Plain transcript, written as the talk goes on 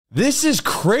This is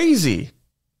crazy,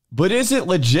 but is it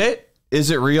legit?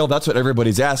 Is it real? That's what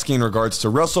everybody's asking in regards to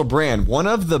Russell Brand, one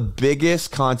of the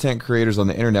biggest content creators on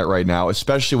the internet right now,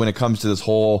 especially when it comes to this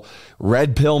whole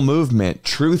red pill movement,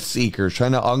 truth seekers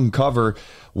trying to uncover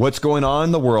what's going on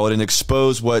in the world and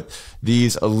expose what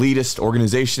these elitist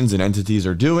organizations and entities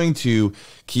are doing to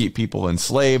keep people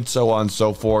enslaved, so on and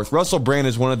so forth. Russell Brand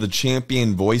is one of the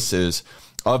champion voices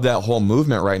of that whole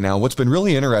movement right now. What's been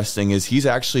really interesting is he's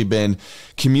actually been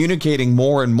communicating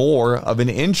more and more of an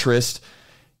interest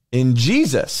in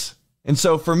Jesus. And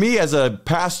so for me as a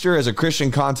pastor, as a Christian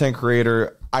content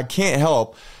creator, I can't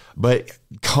help but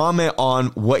comment on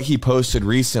what he posted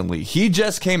recently. He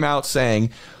just came out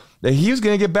saying that he was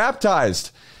going to get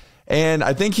baptized. And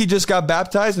I think he just got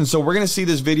baptized. And so we're going to see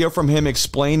this video from him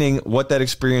explaining what that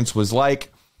experience was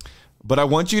like. But I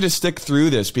want you to stick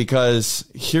through this because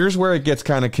here's where it gets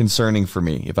kind of concerning for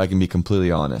me, if I can be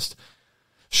completely honest.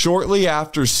 Shortly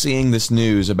after seeing this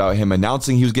news about him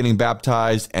announcing he was getting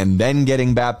baptized and then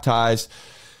getting baptized,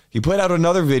 he put out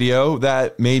another video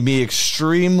that made me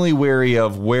extremely wary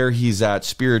of where he's at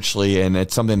spiritually, and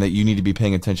it's something that you need to be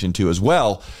paying attention to as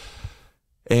well.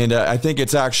 And I think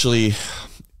it's actually,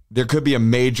 there could be a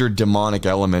major demonic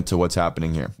element to what's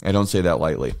happening here. I don't say that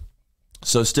lightly.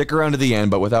 So stick around to the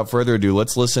end, but without further ado,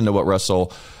 let's listen to what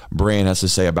Russell Brand has to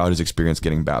say about his experience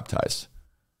getting baptized.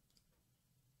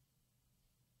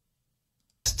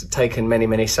 Taken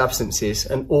many substances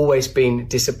and always been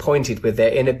disappointed with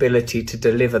their inability to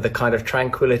deliver the kind of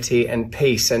tranquility and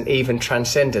peace and even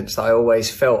transcendence that I always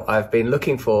felt I've been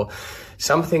looking for.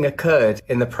 Something occurred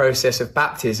in the process of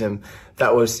baptism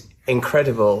that was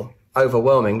incredible,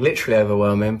 overwhelming, literally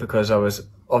overwhelming, because I was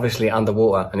obviously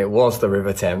underwater and it was the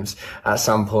River Thames at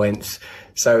some points.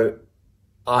 So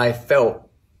I felt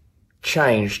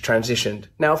changed, transitioned.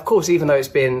 Now, of course, even though it's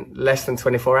been less than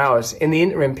 24 hours, in the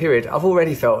interim period, I've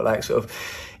already felt like sort of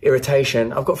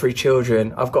irritation. I've got 3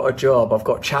 children. I've got a job. I've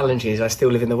got challenges. I still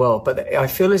live in the world. But I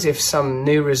feel as if some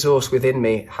new resource within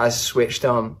me has switched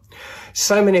on.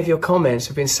 So many of your comments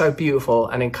have been so beautiful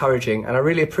and encouraging, and I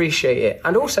really appreciate it.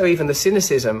 And also even the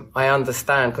cynicism, I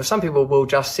understand, because some people will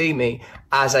just see me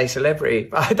as a celebrity.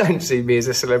 But I don't see me as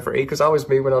a celebrity because I was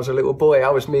me when I was a little boy. I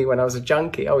was me when I was a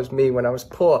junkie. I was me when I was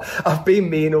poor. I've been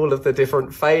me in all of the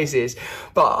different phases.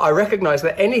 But I recognize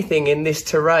that anything in this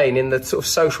terrain, in the sort of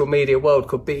social media world,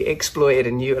 could be exploited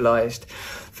and utilized.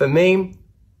 For me,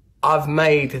 I've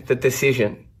made the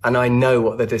decision. And I know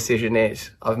what the decision is.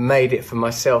 I've made it for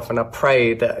myself, and I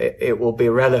pray that it will be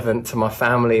relevant to my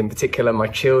family, in particular my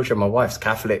children. My wife's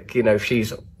Catholic. You know,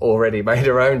 she's already made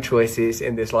her own choices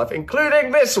in this life,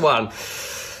 including this one.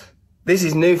 This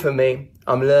is new for me.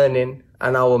 I'm learning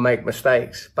and I will make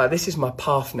mistakes, but this is my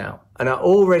path now. And I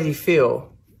already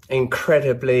feel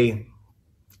incredibly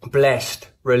blessed,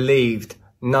 relieved,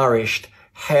 nourished,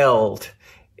 held.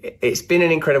 It's been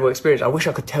an incredible experience. I wish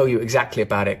I could tell you exactly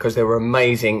about it because there were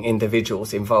amazing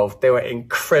individuals involved. There were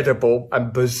incredible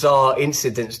and bizarre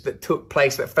incidents that took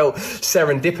place that felt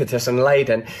serendipitous and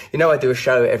laden. You know, I do a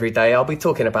show every day. I'll be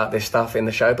talking about this stuff in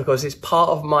the show because it's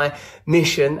part of my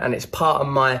mission and it's part of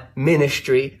my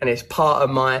ministry and it's part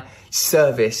of my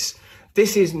service.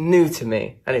 This is new to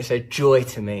me and it's a joy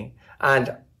to me.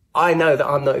 And I know that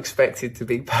I'm not expected to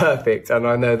be perfect, and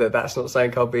I know that that's not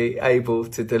something I'll be able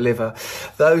to deliver.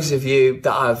 Those of you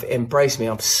that have embraced me,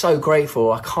 I'm so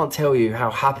grateful. I can't tell you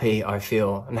how happy I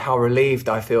feel and how relieved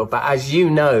I feel. But as you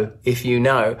know, if you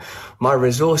know, my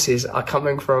resources are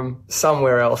coming from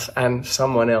somewhere else and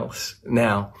someone else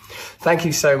now. Thank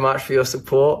you so much for your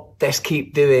support. Let's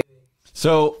keep doing.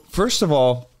 So first of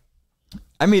all,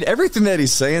 I mean, everything that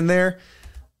he's saying there,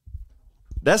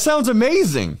 that sounds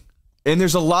amazing. And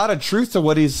there's a lot of truth to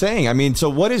what he's saying. I mean, so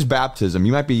what is baptism?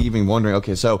 You might be even wondering,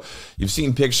 okay, so you've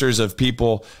seen pictures of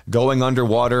people going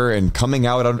underwater and coming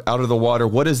out of the water.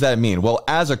 What does that mean? Well,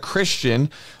 as a Christian,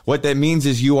 what that means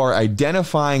is you are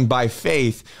identifying by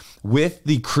faith with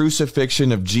the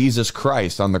crucifixion of Jesus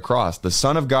Christ on the cross. The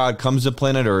Son of God comes to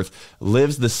planet Earth,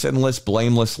 lives the sinless,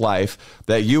 blameless life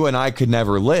that you and I could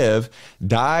never live,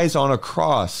 dies on a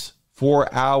cross for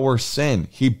our sin.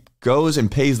 He goes and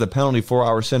pays the penalty for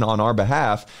our sin on our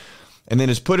behalf, and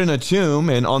then is put in a tomb.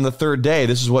 And on the third day,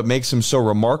 this is what makes him so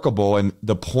remarkable and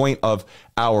the point of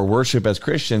our worship as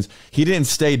Christians. He didn't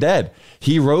stay dead.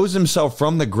 He rose himself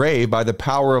from the grave by the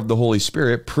power of the Holy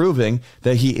Spirit, proving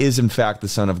that he is in fact the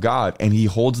Son of God. And he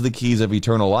holds the keys of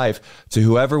eternal life to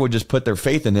whoever would just put their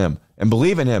faith in him and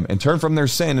believe in him and turn from their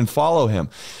sin and follow him.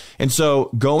 And so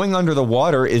going under the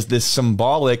water is this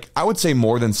symbolic, I would say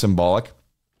more than symbolic,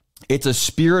 it's a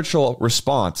spiritual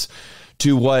response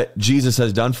to what Jesus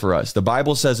has done for us. The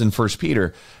Bible says in 1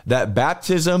 Peter that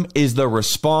baptism is the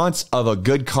response of a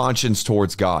good conscience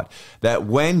towards God. That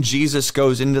when Jesus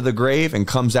goes into the grave and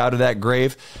comes out of that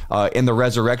grave in the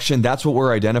resurrection, that's what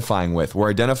we're identifying with. We're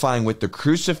identifying with the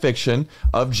crucifixion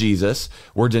of Jesus.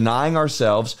 We're denying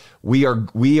ourselves. We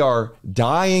are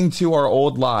dying to our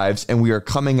old lives, and we are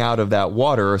coming out of that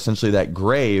water, essentially that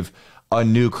grave, a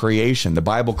new creation. The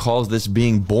Bible calls this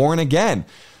being born again.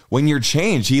 When you're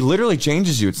changed, he literally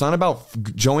changes you. It's not about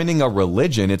joining a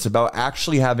religion. It's about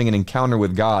actually having an encounter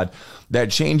with God that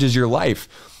changes your life.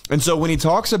 And so when he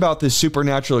talks about this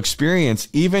supernatural experience,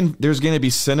 even there's going to be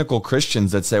cynical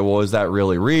Christians that say, well, is that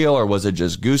really real, or was it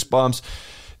just goosebumps?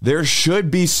 There should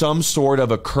be some sort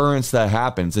of occurrence that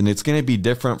happens, and it's going to be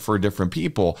different for different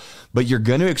people, but you're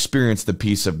going to experience the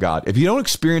peace of God. If you don't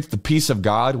experience the peace of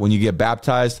God when you get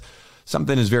baptized,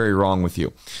 something is very wrong with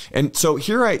you. And so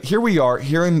here we are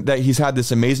hearing that he's had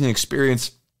this amazing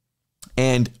experience.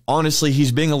 And honestly,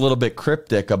 he's being a little bit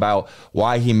cryptic about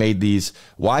why he made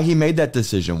that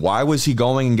decision. Why was he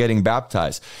going and getting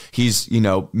baptized? He's,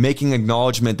 making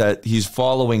acknowledgement that he's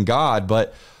following God,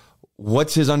 but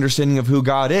what's his understanding of who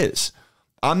God is?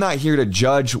 I'm not here to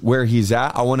judge where he's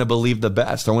at. I want to believe the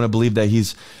best. I want to believe that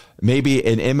he's maybe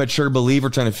an immature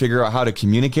believer trying to figure out how to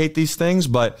communicate these things.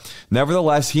 But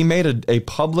nevertheless, he made a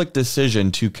public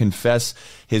decision to confess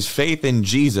his faith in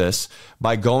Jesus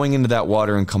by going into that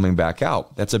water and coming back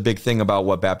out. That's a big thing about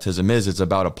what baptism is. It's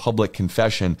about a public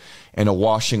confession and a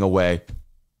washing away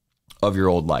of your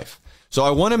old life. So I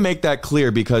want to make that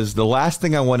clear, because the last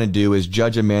thing I want to do is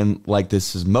judge a man like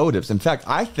this' motives. In fact,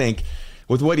 I think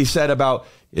with what he said about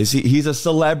he's a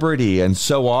celebrity, and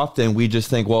so often we just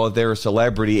think, well, if they're a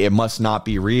celebrity, it must not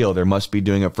be real. They must be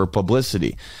doing it for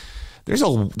publicity. There's a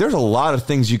lot of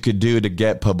things you could do to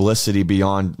get publicity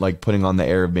beyond like putting on the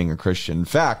air of being a Christian. In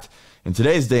fact, in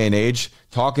today's day and age,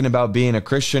 talking about being a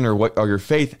Christian or your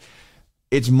faith,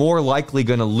 it's more likely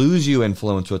going to lose you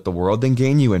influence with the world than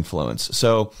gain you influence.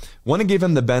 So want to give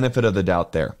him the benefit of the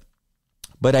doubt there.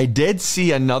 But I did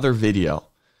see another video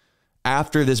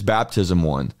after this baptism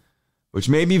one, which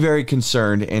made me very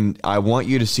concerned. And I want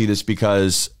you to see this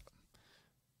because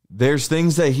there's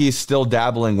things that he's still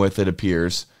dabbling with, it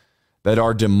appears, that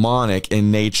are demonic in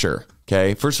nature.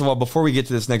 Okay. First of all, before we get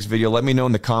to this next video, let me know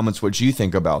in the comments what you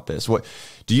think about this. What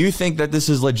do you think that this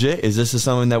is legit? Is this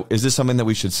something that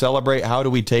we should celebrate? How do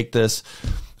we take this?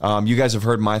 You guys have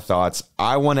heard my thoughts.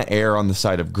 I want to err on the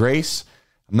side of grace.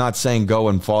 I'm not saying go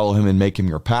and follow him and make him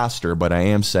your pastor, but I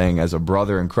am saying as a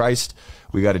brother in Christ,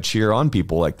 we got to cheer on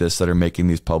people like this that are making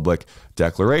these public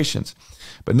declarations.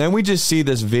 But then we just see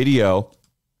this video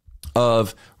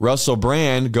of Russell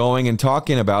Brand going and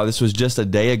talking about, this was just a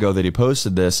day ago that he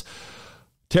posted this,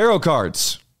 tarot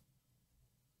cards.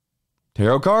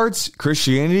 Tarot cards,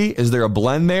 Christianity, is there a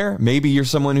blend there? Maybe you're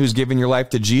someone who's given your life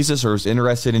to Jesus or is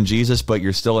interested in Jesus, but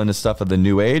you're still into stuff of the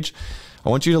new age. I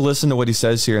want you to listen to what he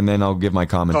says here, and then I'll give my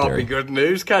commentary. Can't be good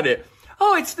news, can it?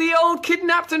 Oh, it's the old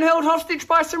kidnapped and held hostage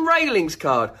by some railings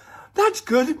card. That's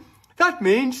good. That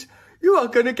means you are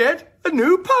going to get a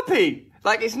new puppy.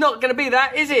 Like, it's not going to be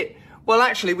that, is it? Well,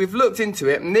 actually, we've looked into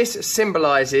it, and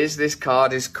this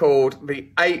card is called the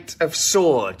Eight of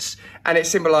Swords, and it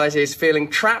symbolises feeling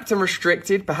trapped and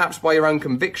restricted, perhaps by your own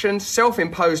convictions,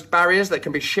 self-imposed barriers that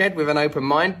can be shed with an open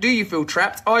mind. Do you feel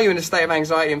trapped? Are you in a state of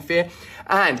anxiety and fear?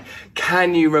 And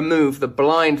can you remove the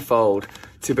blindfold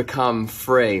to become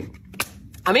free?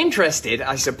 I'm interested,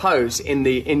 I suppose, in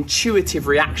the intuitive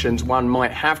reactions one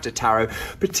might have to tarot,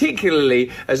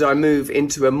 particularly as I move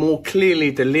into a more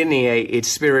clearly delineated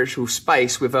spiritual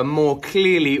space with a more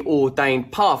clearly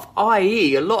ordained path,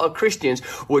 i.e. a lot of Christians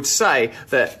would say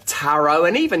that tarot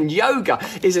and even yoga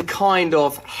is a kind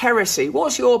of heresy.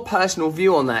 What's your personal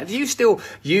view on that? Do you still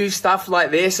use stuff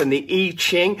like this and the I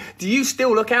Ching? Do you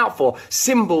still look out for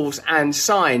symbols and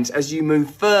signs as you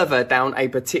move further down a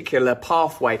particular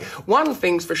pathway? One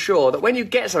thing's for sure, that when you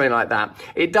get something like that,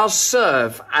 it does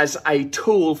serve as a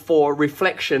tool for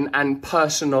reflection and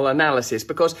personal analysis,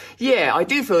 because yeah, I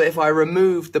do feel that if I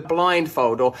remove the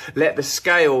blindfold or let the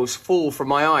scales fall from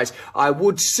my eyes, I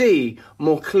would see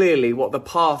more clearly what the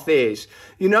path is.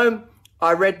 You know,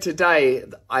 I read today,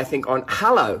 I think on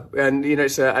Hallow, and you know,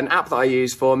 it's an app that I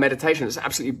use for meditation. It's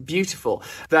absolutely beautiful,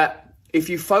 that if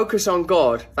you focus on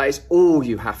God, that is all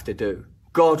you have to do.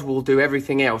 God will do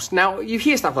everything else. Now, you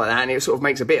hear stuff like that and it sort of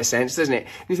makes a bit of sense, doesn't it?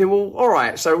 And you think, well, all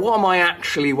right, so what am I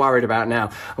actually worried about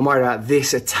now? I'm worried about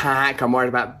this attack. I'm worried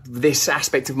about this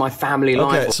aspect of my family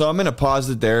life. Okay, so I'm going to pause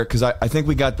it there because I think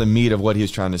we got the meat of what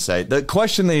he's trying to say. The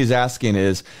question that he's asking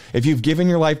is, if you've given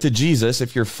your life to Jesus,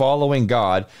 if you're following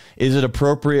God, is it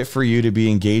appropriate for you to be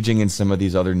engaging in some of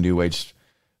these other New Age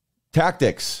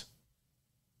tactics,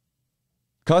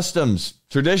 customs,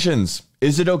 traditions?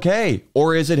 Is it okay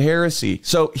or is it heresy?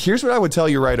 So here's what I would tell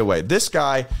you right away. This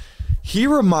guy, he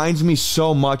reminds me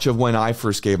so much of when I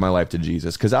first gave my life to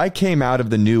Jesus, because I came out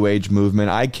of the New Age movement.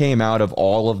 I came out of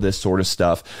all of this sort of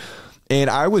stuff.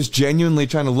 And I was genuinely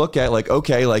trying to look at like,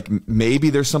 okay, like maybe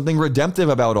there's something redemptive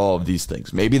about all of these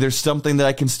things. Maybe there's something that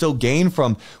I can still gain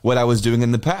from what I was doing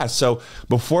in the past. So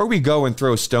before we go and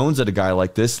throw stones at a guy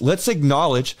like this, let's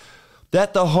acknowledge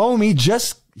that the homie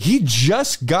he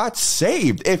just got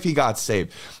saved. If he got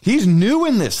saved, he's new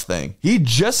in this thing. He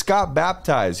just got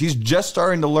baptized. He's just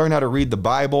starting to learn how to read the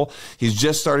Bible. He's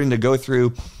just starting to go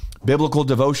through biblical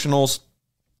devotionals.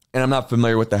 And I'm not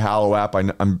familiar with the Hallow app.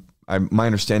 My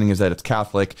understanding is that it's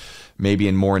Catholic, maybe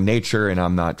in more in nature. And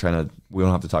we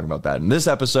don't have to talk about that in this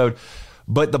episode.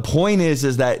 But the point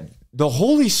is that the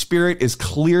Holy Spirit is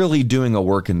clearly doing a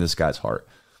work in this guy's heart.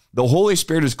 The Holy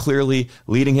Spirit is clearly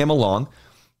leading him along.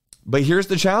 But here's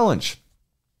the challenge.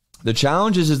 The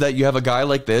challenge is that you have a guy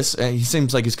like this, and he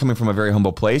seems like he's coming from a very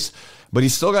humble place, but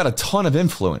he's still got a ton of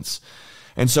influence.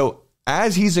 And so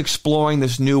as he's exploring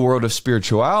this new world of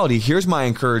spirituality, here's my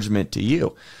encouragement to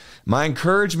you. My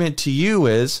encouragement to you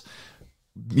is,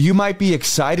 you might be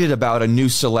excited about a new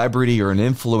celebrity or an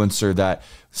influencer that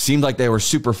seemed like they were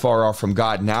super far off from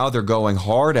God. Now they're going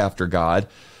hard after God.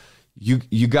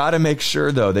 You got to make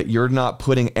sure, though, that you're not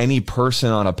putting any person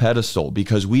on a pedestal,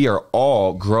 because we are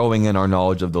all growing in our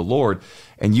knowledge of the Lord.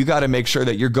 And you got to make sure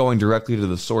that you're going directly to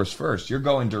the source first. You're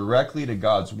going directly to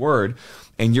God's word,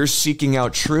 and you're seeking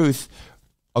out truth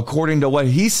according to what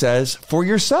he says for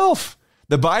yourself.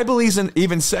 The Bible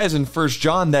even says in 1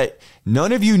 John that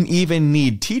none of you even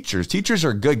need teachers. Teachers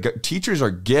are good. Teachers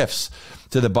are gifts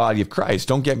to the body of Christ.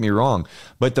 Don't get me wrong.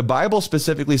 But the Bible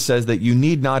specifically says that you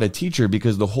need not a teacher,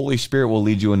 because the Holy Spirit will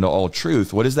lead you into all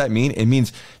truth. What does that mean? It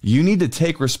means you need to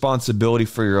take responsibility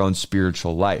for your own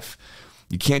spiritual life.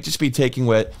 You can't just be taking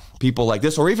what people like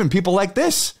this, or even people like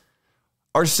this,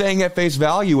 are saying at face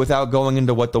value without going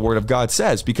into what the Word of God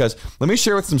says. Because let me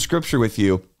share some scripture with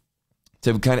you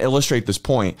to kind of illustrate this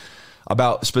point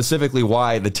about specifically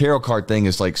why the tarot card thing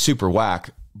is like super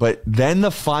whack. But then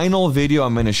the final video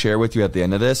I'm going to share with you at the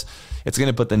end of this, it's going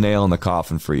to put the nail in the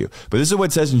coffin for you. But this is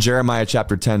what it says in Jeremiah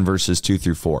chapter 10, verses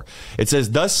 2-4. It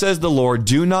says, "Thus says the Lord,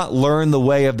 do not learn the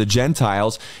way of the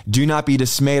Gentiles. Do not be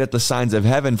dismayed at the signs of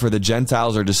heaven, for the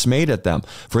Gentiles are dismayed at them.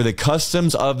 For the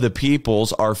customs of the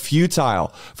peoples are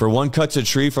futile. For one cuts a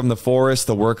tree from the forest,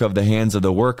 the work of the hands of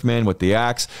the workmen with the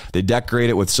axe. They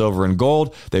decorate it with silver and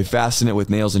gold. They fasten it with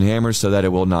nails and hammers so that it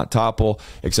will not topple,"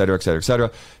 etc., etc.,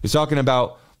 etc. He's talking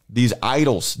about these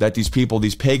idols that these people,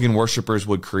 these pagan worshipers,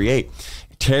 would create.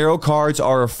 Tarot cards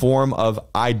are a form of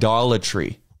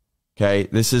idolatry. Okay.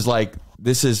 This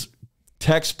is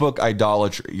textbook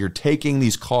idolatry. You're taking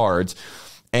these cards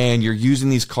and you're using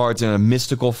these cards in a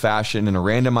mystical fashion, in a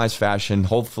randomized fashion,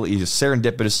 hopefully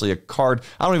serendipitously a card.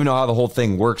 I don't even know how the whole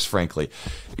thing works, frankly.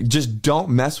 Just don't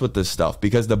mess with this stuff,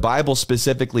 because the Bible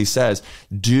specifically says,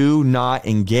 do not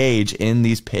engage in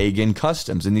these pagan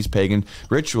customs, in these pagan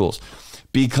rituals.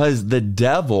 Because the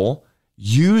devil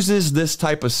uses this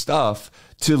type of stuff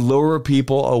to lure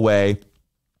people away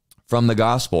from the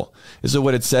gospel. This is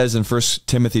what it says in 1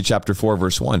 Timothy chapter 4,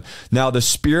 verse 1. "Now the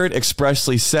Spirit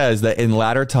expressly says that in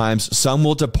latter times some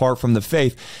will depart from the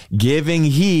faith, giving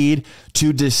heed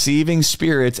to deceiving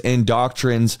spirits and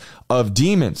doctrines of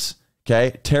demons."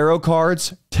 Okay? Tarot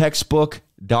cards, textbook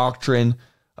doctrine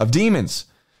of demons.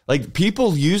 Like,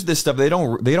 people use this stuff. They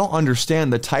don't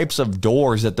understand the types of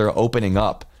doors that they're opening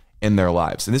up in their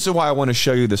lives. And this is why I want to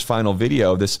show you this final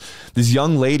video. This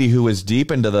young lady who is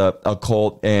deep into the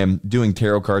occult and doing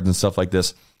tarot cards and stuff like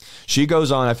this. She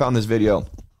goes on, I found this video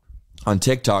on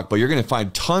TikTok, but you're going to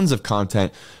find tons of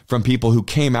content from people who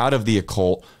came out of the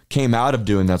occult, came out of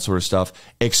doing that sort of stuff,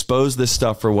 expose this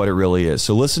stuff for what it really is.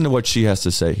 So listen to what she has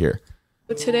to say here.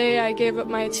 Today I gave up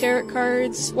my tarot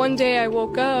cards. One day I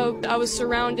woke up, I was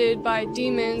surrounded by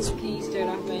demons. Can you start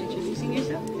off by introducing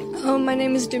yourself? My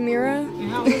name is Demira. And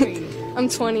how old are you? I'm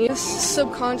 20.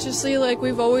 Subconsciously, like,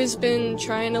 we've always been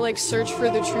trying to, like, search for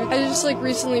the truth. I just, like,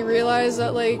 recently realized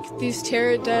that, like, these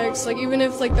tarot decks, like, even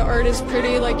if, like, the art is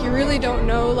pretty, like, you really don't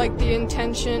know, like, the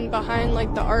intention behind,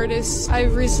 like, the artist.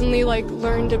 I've recently, like,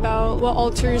 learned about what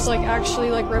altars, like, actually,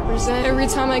 like, represent. Every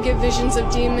time I get visions of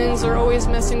demons, they're always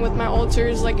messing with my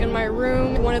altars, like, in my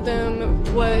room. One of them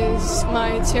was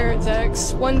my tarot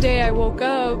decks. One day I woke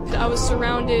up, I was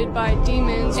surrounded by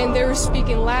demons, and they were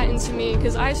speaking Latin to me,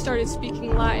 because I started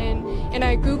speaking Latin, and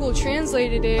I Google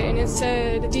translated it, and it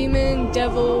said, demon,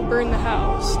 devil, burn the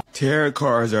house. Tarot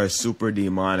cards are super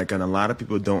demonic, and a lot of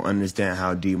people don't understand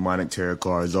how demonic tarot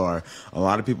cards are. A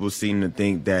lot of people seem to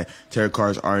think that tarot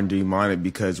cards aren't demonic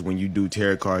because when you do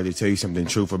tarot cards, they tell you something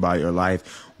truthful about your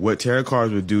life. What tarot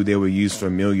cards would do, they would use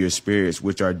familiar spirits,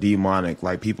 which are demonic,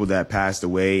 like people that passed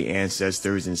away,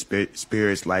 ancestors and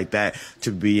spirits like that,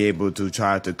 to be able to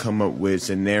try to come up with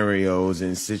scenarios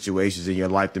and situations in your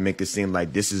life to make it seem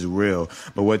like this is real.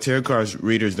 But what tarot cards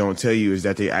readers don't tell you is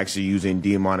that they're actually using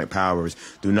demonic powers.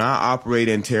 Do not operate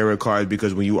in tarot cards,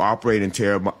 because when you operate in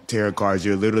tarot cards,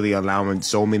 you're literally allowing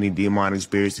so many demonic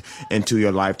spirits into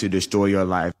your life to destroy your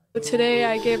life. Today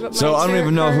I gave up my So I don't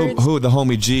even know cards. who the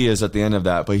homie G is at the end of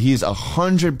that, but he's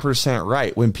 100%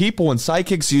 right. When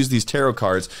psychics use these tarot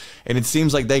cards, and it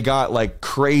seems like they got like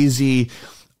crazy,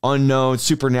 unknown,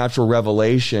 supernatural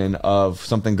revelation of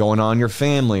something going on in your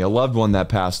family, a loved one that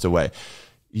passed away.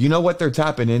 You know what they're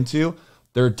tapping into?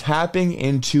 They're tapping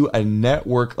into a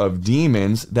network of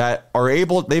demons that are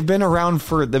able, they've been around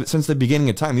since the beginning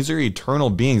of time. These are eternal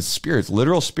beings, spirits,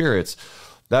 literal spirits,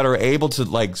 that are able to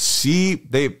like see,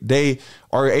 they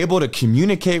are able to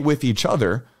communicate with each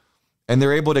other, and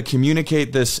they're able to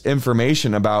communicate this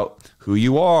information about who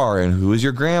you are and who is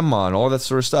your grandma and all that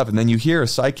sort of stuff. And then you hear a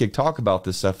psychic talk about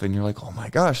this stuff and you're like, oh my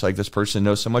gosh, like this person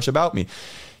knows so much about me.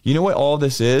 You know what all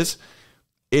this is?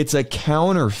 It's a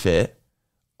counterfeit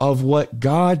of what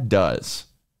God does.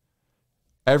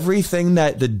 Everything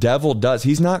that the devil does,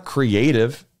 he's not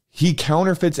creative. He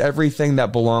counterfeits everything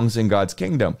that belongs in God's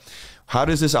kingdom. How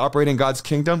does this operate in God's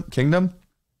kingdom?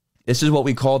 This is what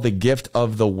we call the gift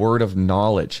of the word of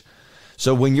knowledge.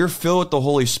 So when you're filled with the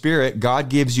Holy Spirit, God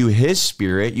gives you his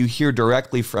spirit. You hear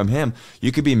directly from him.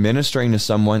 You could be ministering to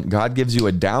someone. God gives you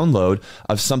a download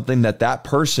of something that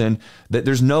person, that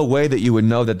there's no way that you would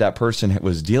know that person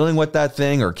was dealing with that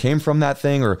thing or came from that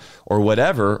thing or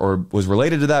whatever, or was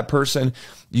related to that person.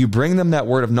 You bring them that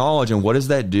word of knowledge. And what does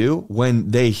that do?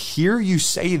 When they hear you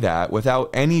say that without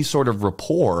any sort of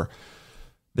rapport,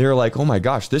 they're like, oh my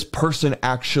gosh, this person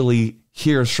actually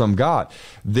hears from God.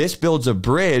 This builds a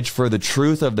bridge for the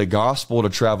truth of the gospel to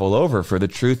travel over, for the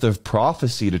truth of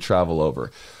prophecy to travel over.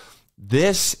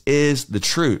 This is the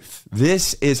truth.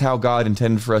 This is how God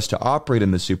intended for us to operate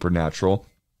in the supernatural.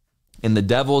 And the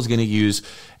devil is going to use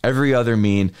every other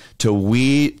mean to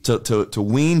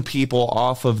wean people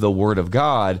off of the word of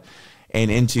God and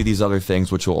into these other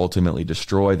things, which will ultimately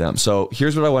destroy them. So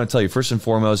here's what I want to tell you. First and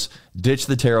foremost, ditch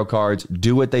the tarot cards.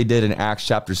 Do what they did in Acts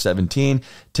chapter 17.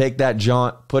 Take that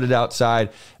jaunt, put it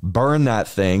outside, burn that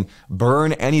thing,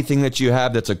 burn anything that you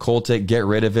have that's occultic, get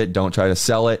rid of it. Don't try to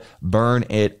sell it. Burn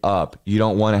it up. You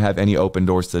don't want to have any open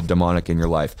doors to the demonic in your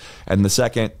life. And the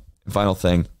second and final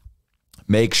thing,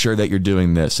 make sure that you're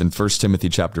doing this. In 1 Timothy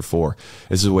chapter 4,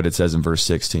 this is what it says in verse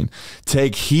 16.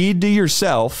 Take heed to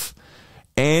yourself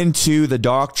and to the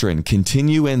doctrine.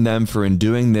 Continue in them, for in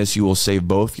doing this you will save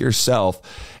both yourself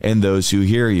and those who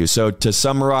hear you. So to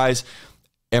summarize,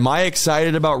 am I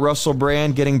excited about Russell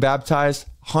Brand getting baptized?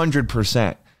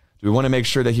 100%. Do we want to make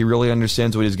sure that he really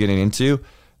understands what he's getting into?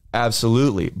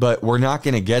 Absolutely. But we're not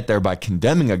going to get there by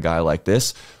condemning a guy like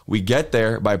this. We get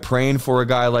there by praying for a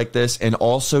guy like this and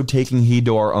also taking heed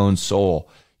to our own soul.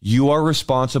 You are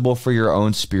responsible for your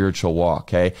own spiritual walk,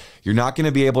 okay? You're not going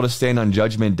to be able to stand on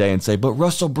Judgment Day and say, but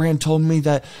Russell Brand told me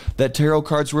that tarot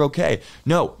cards were okay.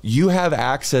 No, you have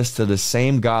access to the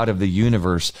same God of the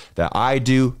universe that I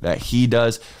do, that he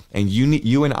does, and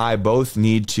you and I both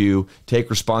need to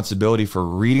take responsibility for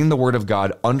reading the Word of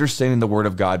God, understanding the Word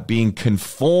of God, being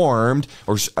conformed,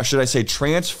 or should I say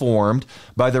transformed,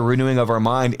 by the renewing of our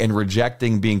mind, and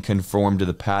rejecting being conformed to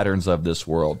the patterns of this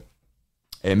world.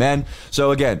 Amen. So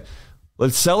again,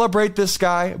 let's celebrate this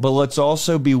guy, but let's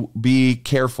also be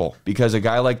careful, because a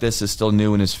guy like this is still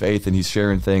new in his faith and he's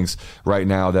sharing things right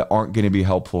now that aren't going to be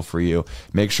helpful for you.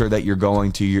 Make sure that you're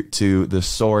going to the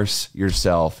source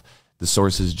yourself, The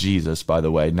source is Jesus, by the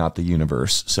way, not the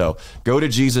universe. So go to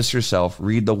Jesus yourself,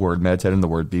 read the word, meditate on the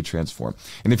word, be transformed.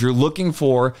 And if you're looking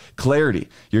for clarity,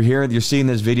 you're seeing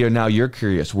this video now, you're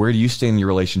curious, where do you stand in your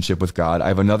relationship with God? I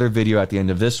have another video at the end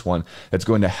of this one that's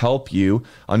going to help you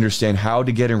understand how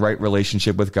to get in right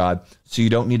relationship with God so you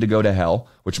don't need to go to hell,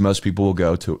 which most people will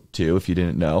go to if you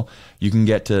didn't know. You can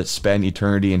get to spend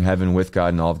eternity in heaven with God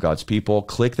and all of God's people.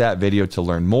 Click that video to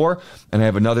learn more. And I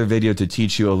have another video to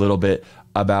teach you a little bit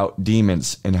about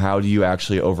demons and how do you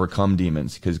actually overcome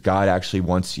demons, because God actually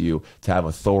wants you to have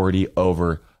authority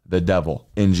over the devil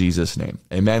in Jesus' name.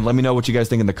 Amen. Let me know what you guys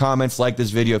think in the comments. Like this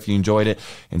video if you enjoyed it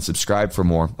and subscribe for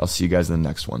more. I'll see you guys in the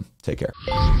next one. Take care.